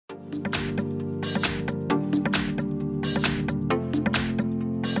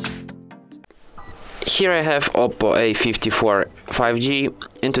Here I have OPPO A54 5G,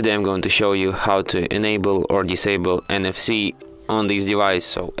 and today I'm going to show you how to enable or disable NFC on this device.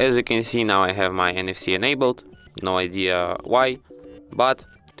 So as you can see, now I have my NFC enabled, no idea why, but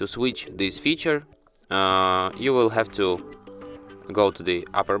to switch this feature you will have to go to the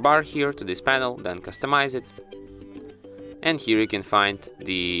upper bar here, to this panel, then customize it, and here you can find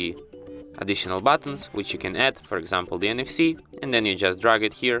the additional buttons which you can add, for example the NFC, and then you just drag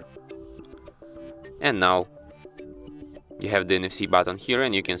it here, and now you have the NFC button here,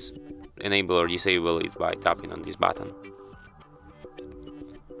 and you can enable or disable it by tapping on this button.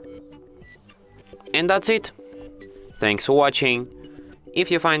 And that's it. Thanks for watching.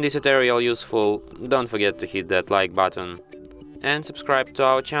 If you find this tutorial useful, don't forget to hit that like button and subscribe to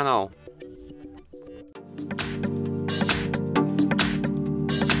our channel.